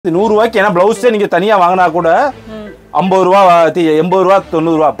100 ரூபாய்க்கு ஏன்னா ப்ளவுஸே நீங்க தனியா வாங்கினா கூட 50 ரூபா 80 ரூபா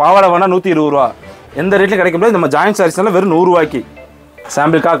 90 ரூபா பாவாடை வேணா 120 ரூபா எந்த ரேட்ல கிடைக்க முடியாது நம்ம ஜாயிண்ட் சாரீஸ்ல வெறும் 100 ரூபாய்க்கு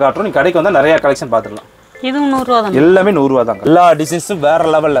சாம்பிளுக்காக காட்டுறோம் நீங்க கடைக்கு வந்தா நிறைய கலெக்ஷன் பார்த்துடலாம் இதுவும் 100 ரூபா தான் எல்லாமே 100 ரூபா தான் எல்லா டிசைன்ஸும்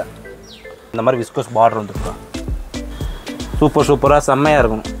வேற லெவல்ல இந்த மாதிரி விஸ்கோஸ் பார்டர் வந்துருக்கா சூப்பர் சூப்பரா செம்மையா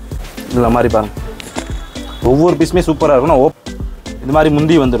இருக்கும் இந்த மாதிரி பாருங்க ஒவ்வொரு பீஸுமே சூப்பரா இருக்கும் இந்த மாதிரி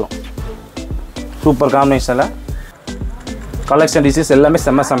முந்தி வந்துடும் சூப்பர் காம்பினேஷன்ல கலெக்ஷன் டிசைன்ஸ் எல்லாமே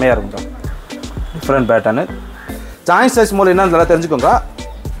செம்மையா இருக்கும் டிஃப்ரெண்ட் பேட்டர்னு ஜாயிண்ட் சைஸ் மூலம் என்னன்னு நல்லா தெரிஞ்சுக்கோங்க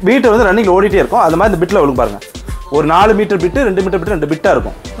பீட்டு வந்து ரன்னிங் ஓடிட்டே இருக்கும் அது மாதிரி இந்த பிட்டில் விழுங்க பாருங்க ஒரு 4 மீட்டர் பிட்டு 2 மீட்டர் பிட்டு 2 பிட்டாக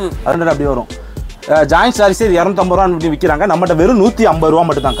இருக்கும் அது அப்படி வரும் ஜாயிண்ட் சாரீஸே 250 ரூபா அப்படி விற்கிறாங்க நம்மகிட்ட வெறும் 150 ரூபா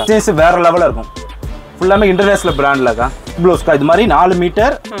மட்டும் தாங்க டிசைன்ஸ் வேற லெவலில் இருக்கும் ஃபுல்லாமே இன்டர்நேஷனல் பிராண்ட்லக்கா ப்ளவுஸ்க்கா இது மாதிரி 4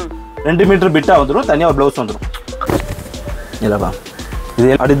 மீட்டர் 2 மீட்டர் பிட்டாக வந்துடும் தனியாக ஒரு ப்ளவுஸ் வந்துடும் இல்லைப்பா இது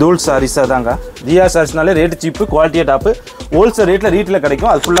அப்படி தூள் சாரீஸாக தாங்க ஜிஆர் சாரீஸ்னாலே ரேட்டு சீப்பு குவாலிட்டியாக டாப்பு ஹோல்சேல் ரேட்டில் ரீட்டில் கிடைக்கும்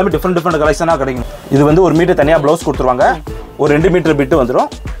அது ஃபுல்லாமே டிஃப்ரெண்ட் கலெக்ஷனாக கிடைக்கும் இது வந்து 1 மீட்டர் தனியாக ப்ளவுஸ் கொடுத்துருவாங்க ஒரு 2 மீட்டர் பிட்டு வந்துடும்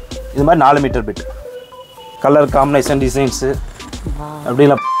இது மாதிரி 4 மீட்டர் பிட்டு கலர் காம்பினேஷன் டிசைன்ஸு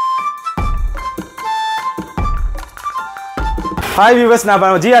அப்படிலாம் ஹாய் வியூவர்ஸ்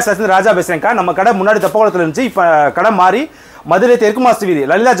நான் ஜிஆர் சாரீஸ் ராஜா பேசுகிறேன்க்கா நம்ம கடை முன்னாடி தப்பகுளத்தில் இருந்துச்சு இப்போ கடை மாறி மதுரை தெற்கு மாஸ்டர் வீதி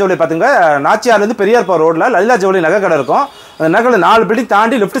லலிதா ஜவுளி பார்த்துங்க நாச்சியார்லேருந்து பெரியார் போகிற ரோட்டில் லலிதா ஜவுளி நகை கடை இருக்கும் அந்த நகை 4 பில்டிங்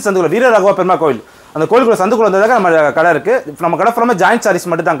தாண்டி லெஃப்ட் சந்துக்குள்ள வீரராகவா பெருமா கோயில் அந்த கோயிலுக்குள்ள சந்துக்குள்ள வந்ததாக நம்ம கடை இருக்குது நம்ம கடை ஃபுல்லாமே ஜாயிண்ட் சாரீஸ்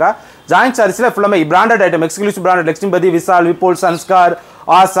மட்டும் தாங்க ஜாயிண்ட் சாரீஸில் ஃபுல்லாமே branded item exclusive branded Lakshmipathi Vishal விபோல் sanskar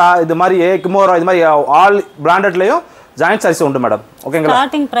ஆசா இது மாதிரி கிமோரா இது மாதிரி ஆல் பிராண்டட்லையும் ஜாயிண்ட் சாரீஸ் உண்டு மேடம் ஓகேங்களா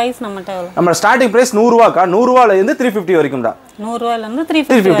ஸ்டார்டிங் பிரைஸ் நம்ம ஸ்டார்டிங் பிரைஸ் 100 ரூபாக்கா 100 ரூபாயில இருந்து 350 வரைக்கும் தான் 100 ரூபாயில இருந்து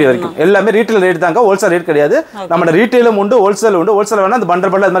 350 வரைக்கும் எல்லாமே ரீட்டைல் ரேட் தாங்க ஹோல்சேல் ரேட் கிடையாது நம்ம ரீட்டைலும் உண்டு ஹோல்சேல் வேணா அந்த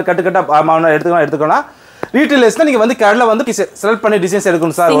பண்டல் அது மாதிரி கட்டு எடுத்துக்கலாம் ரீட்டைலர்ஸ்னா நீங்க வந்து கடையில வந்து செலக்ட் பண்ணி டிசைன்ஸ்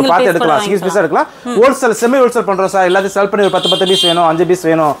எடுக்கணும் சார் ஒரு பார்த்து எடுக்கலாம் 6 பீஸ் எடுக்கலாம் ஹோல்சேல் செமி ஹோல்சேல் பண்றோம் சார் எல்லாத்தையும் செலக்ட் பண்ணி ஒரு 10 பீஸ் வேணும் 5 பீஸ்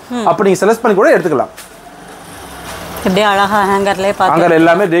வேணும் அப்படி நீங்க செலக்ட் பண்ணி கூட எடுத்துக்கலாம் இப்படி அழகா ஹேங்கர்லயே பாத்து ஹேங்கர்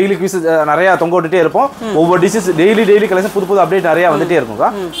எல்லாமே டெய்லி பீஸ் நிறைய தொங்க விட்டுட்டே இருப்போம் ஒவ்வொரு டிசைன்ஸ் டெய்லி கலெக்ஷன் புது அப்டேட் நிறைய வந்துட்டே இருக்கும்க்கா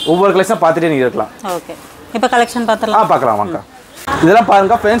ஒவ்வொரு கலெக்ஷன் பார்த்துட்டே நீங்க இருக்கலாம் ஓகே இப்போ கலெக்ஷன் பார்த்தலாம் பார்க்கலாம் வாங்க இதெல்லாம்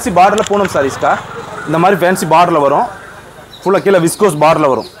பாருங்க ஃபேன்சி பார்டர்ல பூனம் சாரீஸ்க்கா இந்த மாதிரி ஃபேன்சி பார்டர்ல வரும் ஃபுல்லா கீழ விஸ்கோஸ் பார்டர்ல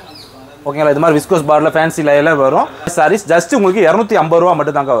வரும் ஓகேங்களா இது மாதிரி விஸ்கோஸ் பார்டர்ல ஃபேன்சி லைல வரும் சாரீஸ் ஜஸ்ட் உங்களுக்கு 250 ரூபாய்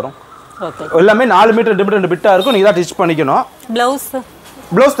மட்டும் தாங்க வரும் ஓகே எல்லாமே 4 மீட்டர் டிஃபரெண்ட் பிட்டா இருக்கும் நீங்க தான் ஸ்டிச் பண்ணிக்கணும்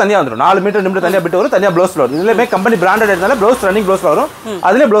ப்ளவுஸ் தனியா வந்துரும் 4 மீட்டர் நிமிடம் தனியா பிட் வரும் தனியா ப்ளவுஸ் வரும் இதுலமே company branded எடுத்தால blouse running blouse வரும்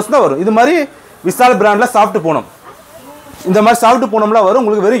அதுலயே ப்ளவுஸ் தான் வரும் இது மாதிரி விஷால் பிராண்ட்ல சாஃப்ட் பூனம் இந்த மாதிரி சாஃப்ட் பூனம்லாம் வரும்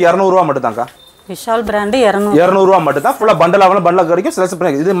உங்களுக்கு வெறும் 200 ரூபாய் மட்டும் தாங்க விஷால் பிராண்ட் 200 ரூபாய் மட்டும் தான் ஃபுல்லா பண்டல் கிடைக்கும் செலக்ட்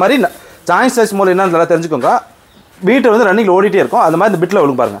பண்ணி இது மாதிரி ஜாயிண்ட் சைஸ் மூலம் என்னன்னு நல்லா தெரிஞ்சுக்கோங்க பீட் வந்து ரன்னிங் ஓடிட்டே இருக்கும் அது மாதிரி இந்த பிட்ல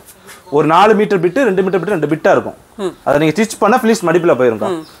விழுங்க பாருங்க ஒரு 4 மீட்டர் பிட்டு 2 மீட்டர் பிட்டு 2 பிட்டா இருக்கும் அதை நீங்க ஸ்டிச் பண்ணா ஃபினிஷ் மடிப்புல போயிருங்க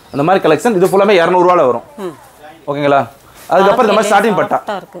அந்த மாதிரி கலெக்ஷன் இது ஃபுல்லாமே 200 ரூபாயில வரும் ஓகேங்களா அதுக்கு அப்புறம் இந்த மாதிரி ஸ்டார்டிங் பட்டா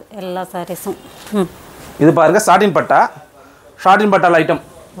இருக்கு எல்லா சாரீஸும் இது பாருங்க ஸ்டார்டிங் பட்டா ஐட்டம்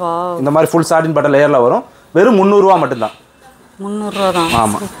வாவ் இந்த மாதிரி ஃபுல் ஸ்டார்டிங் பட்டா லேயர்ல வரும் வெறும் 300 ரூபாய் மட்டும் தான் 300 ரூபாய் தான்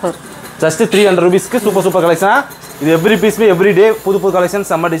ஆமா சூப்பர் ஜஸ்ட் 300 ரூபீஸ்க்கு சூப்பர் கலெக்ஷன் இது எவ்ரி பீஸ்மே எவ்ரி டே புது கலெக்ஷன்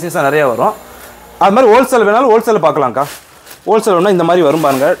சம்மர் டிசைன்ஸ் நிறைய வரும் அது மாதிரி ஹோல்சேல் வேணாலும் ஹோல்சேல் பார்க்கலாம்க்கா ஹோல்சேல் வேணா இந்த மாதிரி வரும்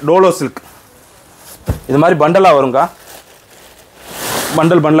பாருங்க டோலோ சில்க் இது மாதிரி பண்டலா வரும்க்கா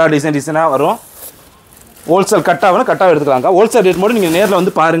பண்டலா டிசைனா வரும் ஹோல்சேல் கட்டாக எடுத்துக்கலாம்க்கா ஹோல்சேல் ரேட் மட்டும் நீங்கள் நேரில்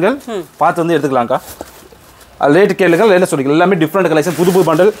வந்து பாருங்கள் பார்த்து வந்து எடுத்துக்கலாம்க்கா அது ரேட்டு கேளுங்க ரேட்டில் சொல்லிக்கலாம் எல்லாமே டிஃப்ரெண்ட் கலெக்ஷன் புது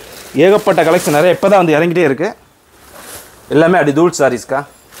பண்டல் ஏகப்பட்ட கலெக்ஷன் நிறைய இப்போ தான் வந்து இறங்கிட்டே இருக்குது எல்லாமே அடி தூள் சாரீஸ்க்கா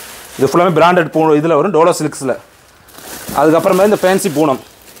இது ஃபுல்லாமே பிராண்டட் பூனம் இதில் வரும் டோலோ சில்க்ஸில் அதுக்கப்புறமே இந்த ஃபேன்சி பூனம்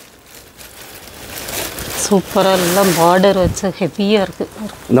சூப்பராக எல்லாம் பார்டர் வச்சு ஹெவியாக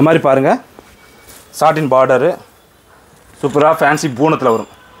இருக்குது இந்த மாதிரி பாருங்கள் சாட்டின் பார்டரு சூப்பராக ஃபேன்சி பூனத்தில் வரும்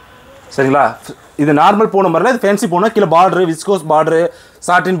சரிங்களா இது நார்மல் பூனம் வரல இது ஃபேன்சி பூனம் கீழே பார்டரு விஸ்கோஸ் பார்டரு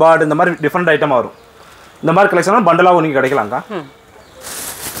சாட்டின் பார்டர் இந்த மாதிரி டிஃப்ரெண்ட் ஐட்டமாக வரும் இந்த மாதிரி கலெக்ஷன் பண்டலாகவும் நீங்கள் கிடைக்கலாம்க்கா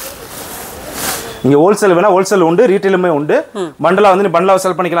நீங்கள் ஹோல்சேல் வேணால் ஹோல்சேல் உண்டு ரீட்டெயிலுமே உண்டு பண்டலாக வந்து பண்டலாக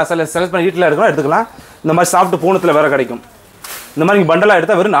செலக்ட் பண்ணிக்கலாம் செலக்ட் பண்ணி ரீட்டில் எடுக்கலாம் எடுத்துக்கலாம் இந்த மாதிரி சாஃப்ட் பூனத்தில் வேறு கிடைக்கும் இந்த மாதிரி நீங்கள் பண்டலாக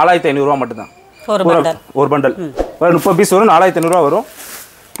எடுத்தால் வெறும் 4500 ரூபா மட்டும் தான் ஒரு பண்டல் ஒரு 30 பீஸ் வரும் 4500 ரூபா வரும்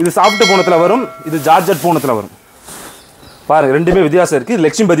இது சாஃப்ட் பூனத்தில் வரும் இது ஜார்ஜட் பூனத்தில் வரும் பாருங்க ரெண்டுமே வித்தியாசம் இருக்கு இது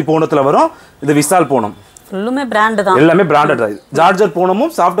லக்ஷ்மிபதி பூனத்தில் வரும் இது விஷால் பூனம் ஃபுல்லுமே பிராண்ட் தான் எல்லாமே பிராண்டட் தான் ஜார்ஜட்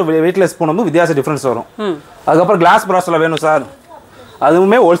பூனமும் சாஃப்ட் வெயிட்லெஸ் பூனமும் வித்தியாச டிஃபரன்ஸ் வரும் அதுக்கப்புறம் கிளாஸ் பிராஸோட வேணும் சார்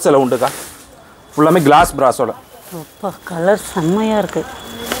அதுவுமே ஹோல்சேலில் உண்டுக்கா ஃபுல்லாமே கிளாஸ் பிராஸோட கலர் செம்மையாக இருக்கு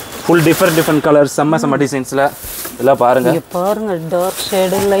ஃபுல் டிஃப்ரெண்ட் கலர் செம்ம டிசைன்ஸில் எல்லாம் பாருங்க டார்க்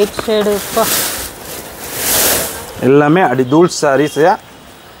ஷேடு லைட் ஷேடு எல்லாமே அடி தூள் சாரீஸ்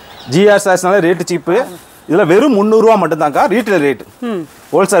ஜிஆர் சாரீஸ்னால ரேட்டு சீப்பு இதில் வெறும் 300 ரூபா மட்டும் தான்க்கா ரீட்டைல் ரேட்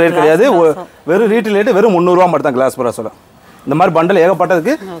ஹோல்சேல் ரேட் கிடையாது வெறும் ரீட்டைல் ரேட் வெறும் 300 ரூபா மட்டும் தான் கிளாஸ் பிராஸோட இந்த மாதிரி பண்டல்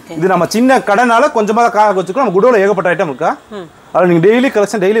ஏகப்பட்டதுக்கு இது நம்ம சின்ன கடைனால கொஞ்சமாக காக வச்சுக்கோ நம்ம குடோவில் ஏகப்பட்ட ஐட்டம் இருக்கா அதில் நீங்கள் டெய்லி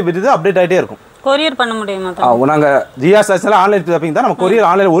கலெக்ஷன் டெய்லி விருது அப்டேட் ஆகிட்டே இருக்கும் கொரியர் பண்ண முடியுமா நாங்கள் ஜிஆர் சாரீஸ்ல ஆன்லைன் ஷாப்பிங் தான் நம்ம கொரியர்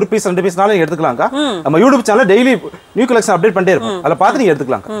ஆன்லைன் ஒரு பீஸ் 2 பீஸ்னாலும் நீங்கள் எடுத்துக்கலாம்க்கா நம்ம YouTube channel daily new collection update பண்ணிட்டே இருக்கும் அதில் பார்த்து நீங்கள்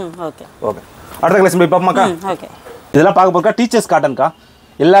எடுத்துக்கலாம் ஓகே ஓகே அடுத்த கலெக்ஷன் போய் பார்ப்போமாக்கா ஓகே இதெல்லாம் பார்க்க போறக்கா டீச்சர்ஸ் காட்டன்க்கா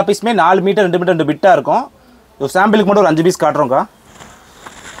எல்லா பீஸுமே 4 மீட்டர் 2 மீட்டர் 2 பிட்டாக இருக்கும் ஒரு சாம்பிளுக்கு மட்டும் ஒரு 5 பீஸ் காட்டுறோம்க்கா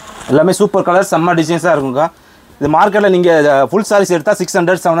எல்லாமே சூப்பர் கலர் செம்ம டிசைன்ஸாக இருக்கும்க்கா இது மார்க்கெட்டில் நீங்கள் ஃபுல் சாரீஸ் எடுத்தால்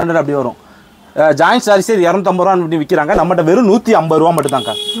 600 700 அப்படி வரும் ஜாயின்ட் சாரீஸே 250 ரூபா அப்படி விற்கிறாங்க நம்மகிட்ட வெறும் 150 ரூபா மட்டும்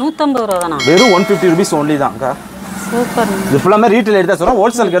தான்க்கா 150 ரூபா தானா வெறும் 150 ருபீஸ் ஒன்லி தான்க்கா சூப்பர் இது ஃபுல்லாமே ரீட்டைல் எடுத்தால் சொல்கிறோம்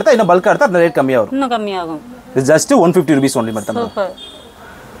ஹோல்சேலுக்கு எடுத்தால் இன்னும் பல்காக எடுத்தால் அந்த ரேட் கம்மியாக வரும் இன்னும் கம்மியாகும் இது ஜஸ்ட் 150 ருபீஸ் ஒன்லி மட்டும் சூப்பர்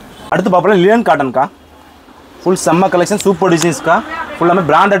அடுத்து பார்ப்போம் லினன் காட்டன்க்கா ஃபுல் செம்ம கலெக்ஷன் சூப்பர் டிசைன்ஸ்க்கா ஃபுல்லாமே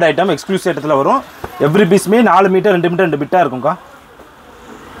பிராண்டட் ஐட்டம் எக்ஸ்க்ளூசிவ் ஐட்டத்தில் வரும் எவ்ரி பீஸுமே 4 மீட்டர் 2 மீட்டர் 2 பிட்டாக இருக்கும்க்கா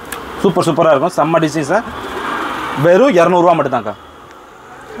சூப்பராக இருக்கும் செம்ம டிசைன்ஸாக வெறும் 200 ரூபா மட்டும் தான்க்கா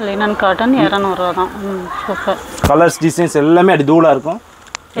லினன் காட்டன் 200 ரூபா தான் சூப்பர் கலர்ஸ் டிசைன்ஸ் எல்லாமே அடி தூளாக இருக்கும்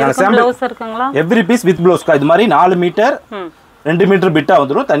ப்ளவுஸ் இருக்குங்களா எவ்ரி பீஸ் வித் ப்ளவுஸ்க்கா இது மாதிரி 4 மீட்டர் 2 மீட்டர் பிட்டாக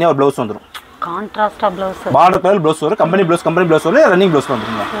வந்துடும் தனியாக ஒரு ப்ளவுஸ் வந்துடும் கான்ட்ராஸ்டா ப்ளவுஸ் பார்டர் கலர் ப்ளவுஸ் வரும் கம்பெனி ப்ளவுஸ் வரும் ரன்னிங் ப்ளவுஸ்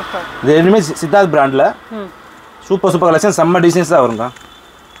வந்துருங்க இது எதுவுமே சித்தார்த் பிராண்டில் சூப்பர் கலெக்ஷன் செம்ம டிசைன்ஸாக வருங்க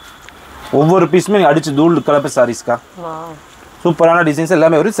ஒவ்வொரு பீஸுமே நீங்கள் அடிச்சு தூள் கலப்பை சாரீஸ்க்கா சூப்பரான டிசைன்ஸ்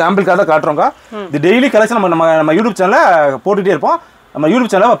எல்லாமே வரும் சாம்பிளுக்காக தான் காட்டுறோங்க இது டெய்லி கலெக்ஷன் நம்ம யூடியூப் சேனலில் போட்டுகிட்டே இருப்போம் நம்ம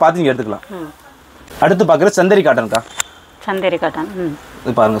யூடியூப் சேனலை பார்த்து நீங்கள் எடுத்துக்கலாம் அடுத்து பார்க்குறது சந்தேரி காட்டன்க்கா சந்தேரி காட்டன்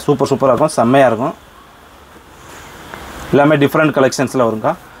இது பாருங்கள் சூப்பராக இருக்கும் செம்மையாக இருக்கும் எல்லாமே டிஃப்ரெண்ட் கலெக்ஷன்ஸில்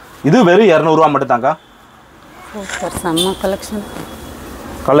வருங்கக்கா இது வெறும் 200 ரூபா மட்டும் தான்க்கா சூப்பர் செம்ம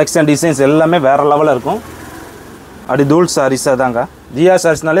கலெக்ஷன் டிசைன்ஸ் எல்லாமே வேறு லெவலில் இருக்கும் அப்படி தூள் சாரீஸாக தாங்க ஜிஆர்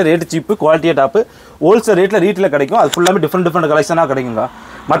சாரீஸ்னாலே ரேட்டு சீப்பு குவாலிட்டியாக டாப்பு ஹோல்சேல் ரேட்டில் ரீட்டில் கிடைக்கும் அது ஃபுல்லாமே டிஃப்ரெண்ட் கலெக்ஷனாக கிடைக்குங்க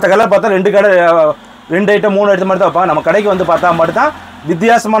மற்ற கடையில் பார்த்தா 2 கடை 2 ஐட்டம் 3 ஐட்டம் மட்டும் தான் வைப்பாங்க நம்ம கடைக்கு வந்து பார்த்தா மட்டும் தான்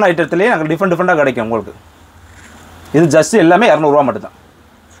வித்தியாசமான ஐட்டத்துலேயே நாங்கள் டிஃப்ரெண்ட்டாக கிடைக்கும் உங்களுக்கு இது ஜஸ்ட் எல்லாமே 200 ரூபா மட்டும் தான்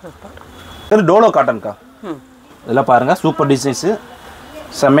இது டோலோ காட்டன்க்கா இதெல்லாம் பாருங்கள் சூப்பர் டிசைன்ஸு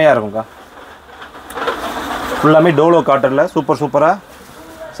செம்மையாக இருக்கும்க்கா ஃபுல்லாமே டோலோ காட்டனில் சூப்பராக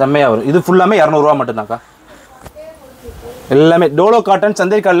செம்மையாக வரும் இது ஃபுல்லாமே 200 ரூபா மட்டும்தான்க்கா எல்லாமே டோலோ காட்டன்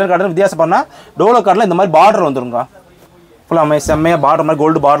சந்தேரி காட்டன் வித்தியாசம் பண்ணால் டோலோ காட்டில் இந்த மாதிரி பார்டர் வந்துருங்க ஃபுல்லாமே செம்மையாக பார்டர் மாதிரி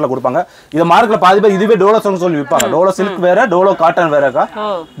கோல்டு பார்டரில் கொடுப்பாங்க இதை மார்க்கெட்டில் பாதி பேர் இதுவே டோலோ சொல்லி விற்பாங்க டோலோ சில்க் வேறு டோலோ காட்டன் வேறுக்கா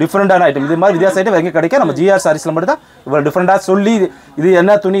டிஃப்ரெண்டான ஐட்டம் இது மாதிரி வித்தியாச ஐட்டம் எங்கே கிடைக்கும் நம்ம ஜிஆர் சாரீஸில் மட்டும் தான் இவ்வளோ டிஃப்ரெண்டாக சொல்லி இது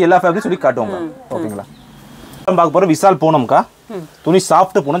என்ன துணி எல்லா ஃபேப்ரிக்கும் சொல்லி காட்டுவாங்க ஓகேங்களா பார்க்க போகிறோம் விசால் பூனம்க்கா துணி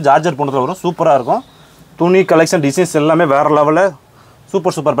சாஃப்ட்டு பூனம் ஜார்ஜர் பூனத்தில் வரும் சூப்பராக இருக்கும் துணி கலெக்ஷன் டிசைன்ஸ் எல்லாமே வேறு லெவலில்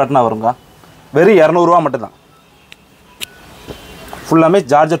சூப்பர் பேட்டர்னாக வருங்க வெறும் 200 ரூபா மட்டும்தான் ஃபுல்லாமே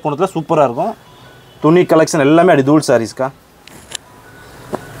ஜார்ஜர் பூனத்தில் சூப்பராக இருக்கும் துணி கலெக்ஷன் எல்லாமே அடி தூள் சாரீஸ்க்கா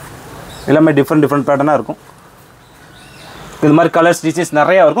எல்லாமே டிஃப்ரெண்ட் பேட்டர்னாக இருக்கும் இது மாதிரி கலர்ஸ் டிசைன்ஸ்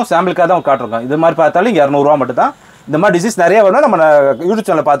நிறையா இருக்கும் சாம்பிளுக்காக தான் காட்டுறோங்க இது மாதிரி பார்த்தாலும் 200 ரூபா மட்டும் தான் இந்த மாதிரி டிசைன்ஸ் நிறையா வரணும் நம்ம யூடியூப்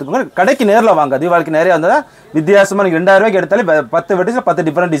சேனலில் பார்த்துக்கோங்க கடைக்கு நேரில் வாங்க தீபாவளிக்கு நிறையா வந்தால் வித்தியாசமாக நீங்கள் 2000 ரூபாய்க்கு எடுத்தாலே 10 வெட்டிஸில் 10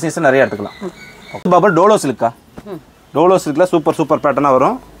 டிஃப்ரெண்ட் டிசைன்ஸ் நிறையா எடுத்துக்கலாம் பாப்பா டோலோ சில்க்கா டோலோ சில்கில் சூப்பர் பேட்டர்னாக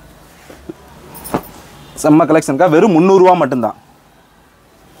வரும் செம்ம கலெக்ஷனுக்கா வெறும் 300 ரூபா மட்டும்தான்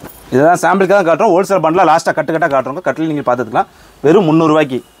இதுதான் சாம்பிளுக்காக தான் காட்டுறோம் ஹோல்சேல் பண்ணலாம் லாஸ்ட்டாக கட்டாக காட்டுறோங்க கட்டில் நீங்கள் பார்த்துக்கலாம் வெறும் 300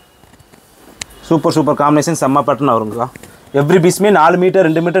 ரூபாய்க்கு சூப்பர் காம்பினேஷன் செம்ம பேட்டர்னாக வருங்கக்கா எவ்ரி பீஸுமே 4 மீட்டர்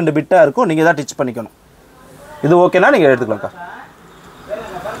 2 மீட்டர் 2 பிட்டாக இருக்கும் நீங்கள் தான் டிச் பண்ணிக்கணும் இது ஓகேனா நீங்கள் எடுத்துக்கலாம்க்கா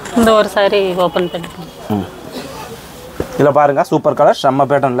இந்த ஒரு சாரி ஓப்பன் பண்ணிக்கலாம் இதில் பாருங்கள் சூப்பர் கலர் செம்ம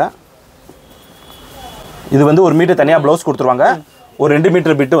பேட்டர்னில் இது வந்து 1 மீட்டர் தனியாக ப்ளவுஸ் கொடுத்துருவாங்க ஒரு 2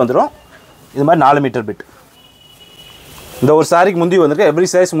 மீட்டர் பிட்டு வந்துடும் இது மாதிரி 4 மீட்டர் பிட் இந்த ஒரு சாரிக்கு முந்தி வந்திருக்கு எவ்ரி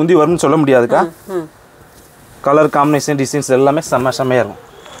சைஸ் முந்தி வரும்னு சொல்ல முடியாதுக்கா கலர் காம்பினேஷன் டிசைன்ஸ் எல்லாமே செம்மையாக இருக்கும்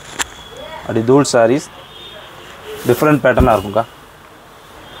அப்படி தூள் சாரீஸ் டிஃப்ரெண்ட் பேட்டர்னாக இருக்கும்க்கா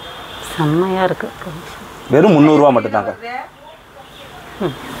செம்மையாக இருக்கு வெறும் 300 ரூபா மட்டும்தாங்க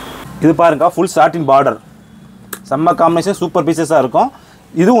இது பாருங்கக்கா ஃபுல் சாட்டின் பார்டர் செம்ம காம்பினேஷன் சூப்பர் பீசஸாக இருக்கும்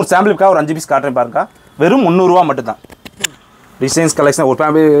இதுவும் ஒரு சாம்பிளுக்காக ஒரு 5 பீஸ் காட்டுறேன் பாருங்கக்கா வெறும் 300 ரூபா மட்டும்தான் டிசைன்ஸ் கலெக்ஷன் ஒரு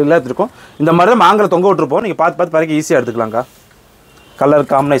ஃபேமிலியில் இருக்கும் இந்த மாதிரி தான் மாங்கலை தொங்க விட்டுருப்போம் நீங்கள் பார்த்து பறக்க ஈஸியாக எடுத்துக்கலாம்க்கா கலர்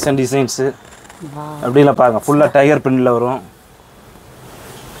காம்பினேஷன் டிசைன்ஸு அப்படிலாம் பாருங்கள் ஃபுல்லாக டைகர் பிரிண்டில் வரும்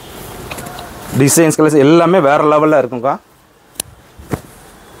டிசைன்ஸ் கலெக்ஷன் எல்லாமே வேறு லெவலில் இருக்கும்க்கா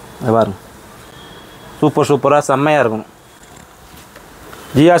பாருங்க சூப்பராக செம்மையாக இருக்கும்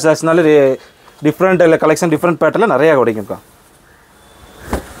ஜிஆர் சாரீஸ்னாலே டிஃப்ரெண்ட் கலெக்ஷன் டிஃப்ரெண்ட் பேட்டர்னில் நிறையா கிடைக்கும்க்கா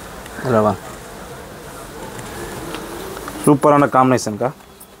அதில் வாங்க சூப்பரான காம்பினேஷன்க்கா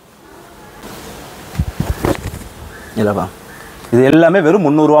இல்லைப்பா இது எல்லாமே வெறும்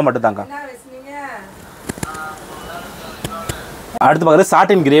 300 ரூபா மட்டும்தாங்க்கா அடுத்து பார்க்குறது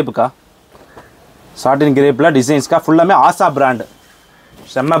சாட்டின் கிரேப்புக்கா சாட்டின் கிரேப்பில் டிசைன்ஸ்க்கா ஃபுல்லாமே ஆசா பிராண்டு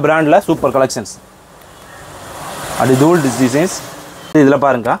செம்ம பிராண்டில் சூப்பர் கலெக்ஷன்ஸ் அது தூள் டிசைன்ஸ் இதில்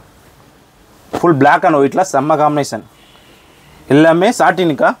பாருங்கக்கா ஃபுல் பிளாக் அண்ட் ஒயிட்டில் செம்ம காம்பினேஷன் எல்லாமே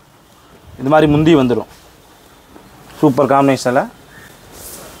சாட்டினுக்கா இது மாதிரி முந்தி வந்துடும் சூப்பர் காம்பினேஷனில்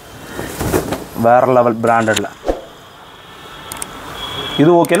வேறு லெவல் பிராண்டடில் இது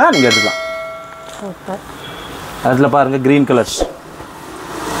ஓகேனா நீங்கள் எடுத்துக்கலாம் அதில் பாருங்கள் க்ரீன் கலர்ஸ்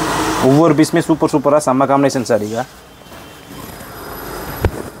ஒவ்வொரு பீஸுமே சூப்பராக செம்ம காம்பினேஷன் சாரிங்க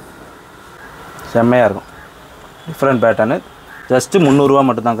செம்மையாக இருக்கும் டிஃப்ரெண்ட் பேட்டர்னு ஜஸ்ட்டு 300 ரூபா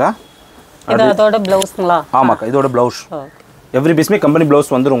மட்டும்தாங்க்கா இதோட ப்ளவுஸுங்களா ஆமாக்கா இதோட ப்ளவுஸ் எவ்ரி பீஸுமே கம்பெனி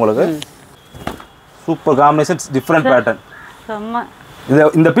ப்ளவுஸ் வந்துடும் உங்களுக்கு சூப்பர் காம்பினேஷன் டிஃப்ரெண்ட் பேட்டர்ன் இது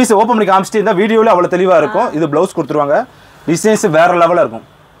இந்த பீஸ் ஓப்பன் பண்ணி காமிச்சிட்டு இருந்தால் வீடியோவில் அவ்வளோ தெளிவாக இருக்கும் இது ப்ளவுஸ் கொடுத்துருவாங்க டிசைன்ஸ் வேறு லெவலில் இருக்கும்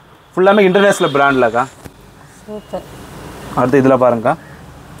ஃபுல்லாமே இன்டர்நேஷ்னல் பிராண்ட்லக்கா சூப்பர் அடுத்து இதில் பாருங்கக்கா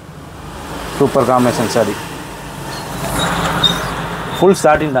super combination sorry full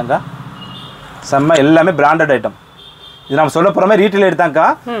starting தாங்க்கா செம்ம எல்லாமே பிராண்டட் ஐட்டம் இது நம்ம சொல்ல போகிற மாதிரி ரீட்டைல் எடுத்தாங்க்கா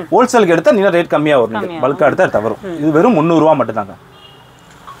ஹோல்சேலுக்கு எடுத்தால் நீங்கள் ரேட் கம்மியாக வரும் நீங்கள் பல்காக எடுத்தால் தவறும் இது வெறும் 300 ரூபா மட்டும்தாங்க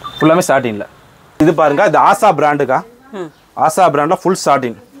ஃபுல்லாமே ஸ்டார்டிங்கில் இது பாருங்க இது ஆசா பிராண்டுக்கா ஆசா பிராண்டில் ஃபுல்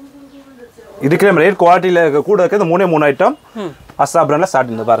ஸ்டார்டிங் இதுக்கு நம்ம ரேட் குவாலிட்டியில் கூட இருக்கிறது 3 ஐட்டம் ஆசா பிராண்டில்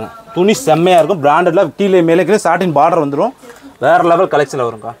ஸ்டார்டிங் பாருங்கள் துணி செம்மையாக இருக்கும் பிராண்டடில் கீழே மேலே ஸ்டார்டிங் பார்டர் வந்துடும் வேறு லெவல் கலெக்ஷனில்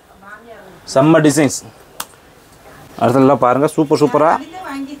வரும்க்கா செம்ம டிசைன்ஸ் அடுத்ததெல்லாம் பாருங்கள் சூப்பராக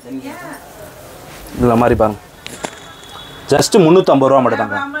இதில் மாதிரி பாருங்கள் ஜஸ்ட்டு 350 ரூபா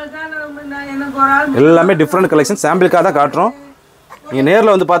மட்டும்தாங்க எல்லாமே டிஃப்ரெண்ட் கலெக்ஷன் சாம்பிளுக்காக தான் காட்டுறோம் நீங்கள்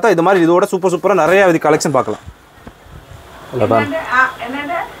நேரில் வந்து பார்த்தா இது மாதிரி இதோட சூப்பராக நிறையா இது கலெக்ஷன் பார்க்கலாம் இல்லை பாருங்க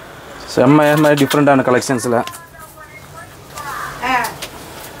செம்ம டிஃப்ரெண்ட்டான கலெக்ஷன்ஸில்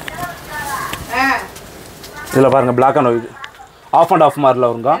இதில் பாருங்கள் black and white of and half மாதிரில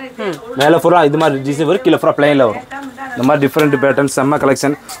வருங்க மேலே ஃபுல்லாக இது மாதிரி டிசைன் வரும் கீழே ஃபுல்லாக பிளைனில் வரும் இந்த மாதிரி டிஃப்ரெண்ட் பேட்டர்ன் செம்ம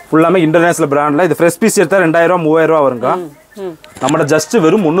கலெக்ஷன் ஃபுல்லாமே இன்டர்நேஷனல் பிராண்டில் இது ஃப்ரெஷ் பீஸ் எடுத்தால் 2000 ரூபா 3000 ரூபா வருங்க நம்மளோட ஜஸ்ட்டு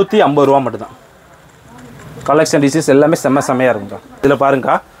வெறும் 350 ரூபா மட்டும்தான் கலெக்ஷன் டிசைன்ஸ் எல்லாமே செம்மையாக இருக்குங்க இதில்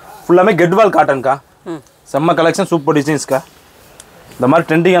பாருங்கக்கா ஃபுல்லாமே கெட்வால் காட்டன்க்கா செம்ம கலெக்ஷன் சூப்பர் டிசைன்ஸ்க்கா இந்த மாதிரி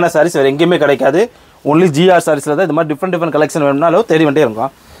ட்ரெண்டிங்கான சாரீஸ் வேறு எங்கேயுமே கிடைக்காது ஒன்லி ஜிஆர் சாரீஸில் தான் இது மாதிரி டிஃப்ரெண்ட் கலெக்ஷன் வேணும்னாலும் தேடி வந்துட்டே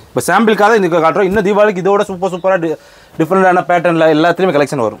இருக்கும் இப்போ சாம்பிளுக்காக இந்த காட்டுறோம் இன்னும் தீபாவளிக்கு இதோட சூப்பராக டிஃப்ரெண்டான பேட்டர்னில் எல்லாத்துலேயுமே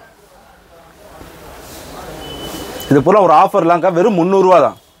கலெக்ஷன் வரும் இது போல் ஒரு ஆஃபர்லாம்க்கா வெறும் 300 ரூபா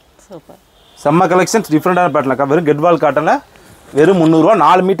தான் செம்ம கலெக்ஷன்ஸ் டிஃப்ரெண்டான பேட்டர்ன்க்கா வெறும் கெட்வால் காட்டனில் வெறும் 300 ரூபா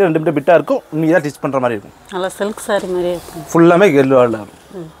 4 மீட்டர் 2 மீட்டர் பிட்டாக இருக்கும் நீங்கள் தான் ஸ்டிச் பண்ணுற மாதிரி இருக்கும் நல்லா சில்க் சாரி மாதிரி இருக்கும் ஃபுல்லாமே கெட்வாலில்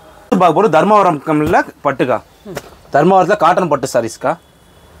இருக்கும் பார்க்க போகிறது தர்மவரம் கம்பெனியில் பட்டுக்கா தர்மவரத்தில் காட்டன் பட்டு சாரீஸ்க்கா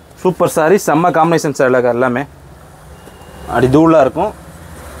சூப்பர் சாரீ செம்ம காம்பினேஷன் சாரிலக்கா எல்லாமே அப்படி தூளாக இருக்கும்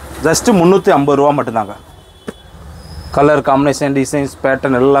ஜஸ்ட்டு 350 ரூபா மட்டும்தாங்க கலர் காம்பினேஷன் டிசைன்ஸ்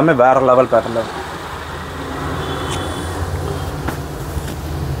பேட்டர்ன் எல்லாமே வேறு லெவல் பேட்டர்னில் இருக்கும்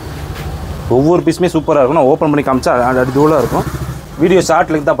ஒவ்வொரு பீஸுமே சூப்பராக இருக்கும் நான் ஓப்பன் பண்ணி காமிச்சா அடி தூளாக இருக்கும் வீடியோ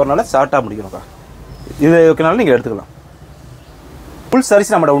ஷார்ட் லெங்க் தான் போகிறனால ஷார்ட்டாக முடிக்கணும்க்கா இது ஓகேனாலும் நீங்கள் எடுத்துக்கலாம் ஃபுல்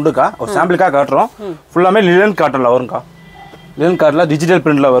சாரீஸ் நம்மளோட உண்டுக்கா ஒரு சாம்பிளுக்காக காட்டுறோம் ஃபுல்லாமே லிலன் காட்டனில் வரும்க்கா லிலன் காட்டில் டிஜிட்டல்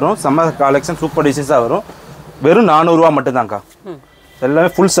பிரிண்டில் வரும் செம்ம கலெக்ஷன் சூப்பர் டிசைன்ஸாக வரும் வெறும் 400 ரூபா மட்டும்தான்க்கா எல்லாமே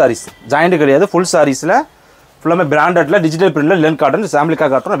ஃபுல் சாரீஸ் ஜாயிண்ட் கிடையாது ஃபுல் சாரீஸில் ஃபுல்லாமே பிராண்டடில் டிஜிட்டல் பிரிண்டில் லிலன் காட்டன்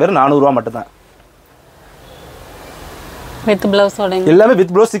சாம்பிளுக்காக காட்டுறோம் வெறும் 400 ரூபா மட்டும்தான் வித் ப்ளவுஸோட எல்லாமே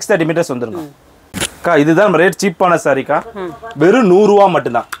வித் ப்ளவுஸ் 630 மீட்டர்ஸ் வந்துருங்க அக்கா இதுதான் நம்ம ரேட் சீப்பான சாரிக்கா வெறும் 100 ரூபா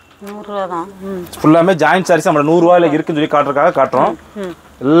மட்டும்தான் 100 ரூபா தான் ஃபுல்லாமே ஜாயிண்ட் சாரீஸ் நம்ம 100 ரூபாயில இருக்குன்னு சொல்லி காட்டுறதுக்காக காட்டுறோம்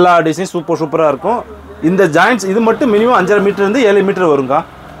எல்லா டிசைன் சூப்பராக இருக்கும் இந்த ஜாயிண்ட்ஸ் இது மட்டும் மினிமம் 5.5 மீட்டர் இருந்து 7 மீட்டர் வருங்க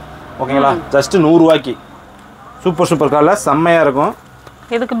ஓகேங்களா ஜஸ்ட் 100 ரூபாய்க்கு சூப்பர் கலர் செம்மையாக இருக்கும்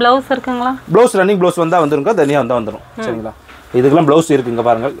இதுக்கு ப்ளவுஸ் இருக்குங்களா ப்ளவுஸ் ரன்னிங் ப்ளவுஸ் வந்தால் வந்துருங்க தனியாக வந்தால் வந்துடும் சரிங்களா இதுக்கெல்லாம் ப்ளவுஸ் இருக்குங்க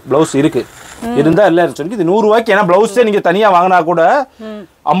பாருங்கள் ப்ளவுஸ் இருக்குது இருந்தால் எல்லாம் சொல்லி இது 100 ரூபாய்க்கு ஏன்னா ப்ளவுஸே நீங்கள் தனியாக வாங்கினா கூட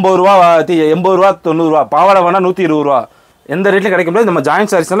 50 ரூபா 80 ரூபா 90 ரூபா பாவாடை வேணால் 120 ரூபா எந்த ரேட்லையும் கிடைக்க முடியாது நம்ம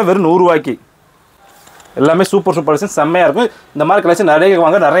ஜாயிண்ட் சாரீஸ்லாம் வெறும் 100 ரூபாய்க்கு எல்லாமே சூப்பர் கலெக்ஷன் செம்மையாக இருக்கும் இந்த மாதிரி கலெக்ஷன் நிறைய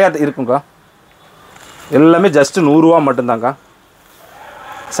வாங்க நிறையா இருக்குங்கக்கா எல்லாமே ஜஸ்ட் 100 ரூபா மட்டும்தாங்க்கா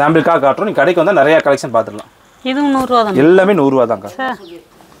சாம்பிளுக்காக காட்டுறோம் நீங்கள் கடைக்கு வந்தால் நிறையா கலெக்ஷன் பார்த்துடலாம் இதுவும் 100 ரூபா தான் எல்லாமே 100 ரூபா தாங்க்கா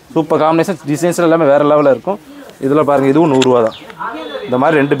சூப்பர் காம்பினேஷன் டிசைன்ஸ் எல்லாமே வேறு லெவலில் இருக்கும் இதில் பாருங்கள் இதுவும் 100 ரூபா தான் இந்த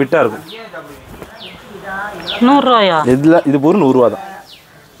மாதிரி 2 பிட்டாக இருக்கும் 100 ரூபாயா இதில் இது பூரா 100 ரூபா தான்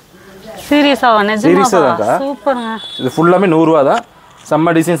சீரியஸாவா நிஜமாவா சீரியஸாக தான்க்கா சூப்பருங்க இது ஃபுல்லாமே 100 ரூபா தான்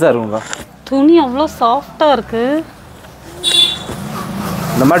செம்ம டிசைன்ஸாக இருக்குங்க துணி அவ்வளோ சாஃப்டாக இருக்குது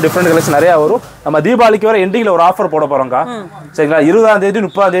இந்த மாதிரி டிஃப்ரெண்ட் கலெக்ஷன் நிறையா வரும் நம்ம தீபாவளிக்கு வர எண்டிங்கில் ஒரு ஆஃபர் போட போகிறோம்க்கா சரிங்களா 20ஆம் தேதி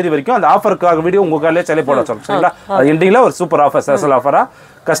 30ஆம் தேதி வரைக்கும் அந்த ஆஃபருக்காக வீடியோ உங்கள் காலையிலே சிலை போட சொல்லுங்க சரிங்களா அது எண்டிங்கில் ஒரு super offer special ஆஃபராக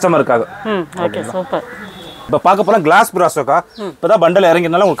கஸ்டமருக்காக okay super இப்போ பார்க்க போனால் கிளாஸ் பிராஸோக்கா இப்போ தான் பண்டல்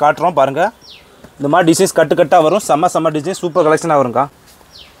இறங்கினாலும் உங்களுக்கு காட்டுறோம் பாருங்கள் இந்த மாதிரி டிசைன்ஸ் கட்டு கட்டாக வரும். செம்ம டிசைன் சூப்பர் கலெக்ஷனாக வரும்க்கா.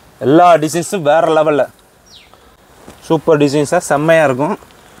 எல்லா டிசைன்ஸும் வேறு லெவலில் சூப்பர் டிசைன்ஸாக செம்மையாக இருக்கும்.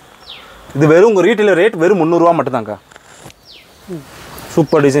 இது வெறும் உங்கள் ரீட்டெயில் ரேட் வெறும் 300 மட்டும்தாங்க்கா.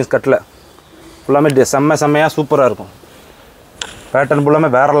 சூப்பர் டிசைன்ஸ் கட்டில் ஃபுல்லாமே செம்மையாக சூப்பராக இருக்கும். பேட்டர்ன்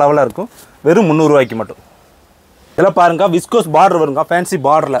ஃபுல்லாமே வேறு லெவலாக இருக்கும். வெறும் 300 மட்டும். இதெல்லாம் பாருங்கக்கா, விஸ்கோஸ் பார்டர் வருங்கக்கா. ஃபேன்சி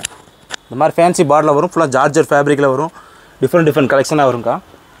பார்டரில் இந்த மாதிரி ஃபேன்சி பார்டரில் வரும். ஃபுல்லாக ஜார்ஜர் ஃபேப்ரிக்கில் வரும். டிஃப்ரெண்ட் கலெக்ஷனாக வரும்க்கா.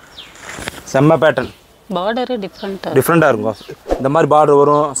 செம்ம பேட்டர்ன் பார்டரு டிஃப்ரெண்ட்டாக இருக்கும். இந்த மாதிரி பார்டர்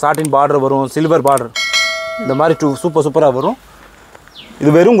வரும், சாட்டின் பார்டர் வரும், சில்வர் பார்டர், இந்த மாதிரி சூப்பராக வரும்.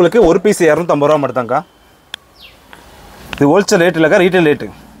 இது வெறும் உங்களுக்கு ஒரு பீஸ் 250 ரூபா மட்டும்தாங்க்கா. இது ஹோல்சேல் ரேட் இல்லைக்கா, ரீட்டெயில்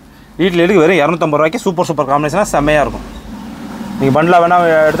ரேட்டுக்கு வெறும் 250 ரூபாய்க்கு சூப்பர் காம்பினேஷனாக செம்மையாக இருக்கும். நீங்கள் பண்டலாக வேணால்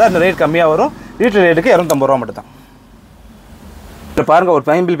எடுத்தால் இந்த ரேட் கம்மியாக வரும். ரீட்டெயில் ரேட்டுக்கு 250 ரூபா மட்டும் தான். இப்போ பாருங்கள், ஒரு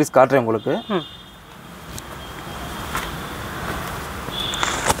பைம்பிள் பீஸ் காட்டுறேன் உங்களுக்கு.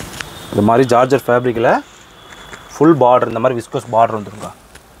 இந்த மாதிரி ஜார்ஜர் ஃபேப்ரிக்கில் ஃபுல் பார்டர், இந்த மாதிரி விஸ்கோஸ் பார்டர் வந்துருங்க.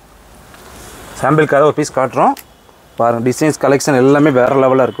 சாம்பிளுக்காக ஒரு பீஸ் காட்டுறோம் பாருங்கள். டிசைன்ஸ் கலெக்ஷன் எல்லாமே வேறு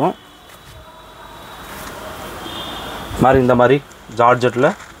லெவலில் இருக்கும். இந்த மாதிரி ஜார்ஜெட்டில்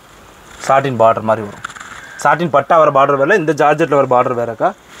சாட்டின் பார்டர் மாதிரி வரும். சாட்டின் பட்டா வர பார்டர் வேறு, இந்த ஜார்ஜெட்டில் வர பார்டர் வேறுக்கா.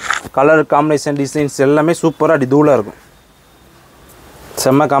 கலர் காம்பினேஷன் டிசைன்ஸ் எல்லாமே சூப்பராக அடி தூளாக இருக்கும்.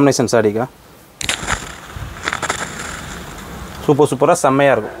 செம்ம காம்பினேஷன் சாடிக்கா. சூப்பராக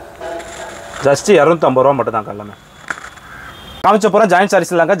செம்மையாக இருக்கும். ஜஸ்ட்டு 250 ரூபா மட்டும் தான் எல்லாமே. காமிச்ச போகிறோம் ஜாயின்ட்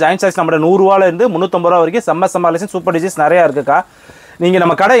சாரீஸ் இல்லைங்க. ஜாயின்ட் சாரீஸ் நம்மளோட 100 ரூபாலேருந்து 350 ரூபா வரைக்கும் செம்ம கலெக்ஷன் சூப்பர் டிசைன்ஸ் நிறையா இருக்குக்கா. நீங்கள்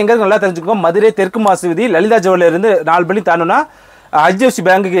நம்ம கடை எங்கே நல்லா தெரிஞ்சுக்கோங்க. மதுரை தெற்கு மாசு வீதி லலிதா ஜுவல்லேருந்து 4 மணி தாண்டோன்னா HDFC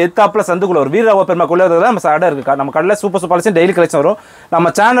பேங்குக்கு எத்தாப்பில் சந்துக்குள்ள ஒரு வீரராவ பெருமாக்குள்ளே நம்ம கடை இருக்குக்கா. நம்ம கடையில் சூப்பர் கலெக்ஷன் டெய்லி கலெக்ஷன் வரும். நம்ம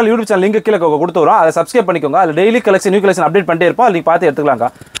சேனல் யூடியூப் சேனல் லிங்க் கீழே கொடுத்து வரும். அதை சப்ஸ்கிரைப் பண்ணிக்கோங்க. அதில் daily collection new collection update பண்ணிட்டே இருப்போம். நீங்கள் பார்த்து எடுத்துக்கலாம்க்கா.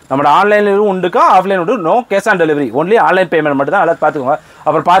 நம்மளோட ஆன்லைன்லையும் உண்டுக்கா, ஆஃப்லைன் உண்டு. No cash on delivery, only online payment மட்டும் தான். எல்லாம் பார்த்துக்கோங்க.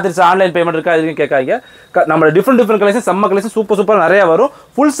 அப்புறம் பார்த்துட்டு ஆன்லைன் பேமெண்ட் இருக்கா எதுவும் கேட்காங்க. நம்ம டிஃப்ரெண்ட் கலெக்ஷன் செம்ம கலெக்ஷன் சூப்பர் நிறையா வரும்.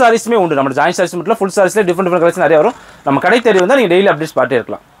 ஃபுல் சாரீஸுமே உண்டு. நம்ம ஜாயின்ட் சாரீஸ் மட்டும் ஃபுல் சாரீஸில் டிஃப்ரெண்ட் கலெக்ஷன் நிறையா வரும். நம்ம கடை தேடி வந்தால் நீங்கள் டெய்லி அப்டேட்ஸ் பார்த்தே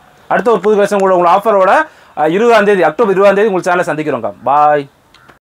இருக்கலாம். அடுத்த ஒரு புது கலெக்ஷன் கூட உங்கள் ஆஃபரோட 20ஆம் தேதி அக்டோபர் 20ஆம் தேதி உங்கள் சேனலை சந்திக்கிறோங்க. பாய்.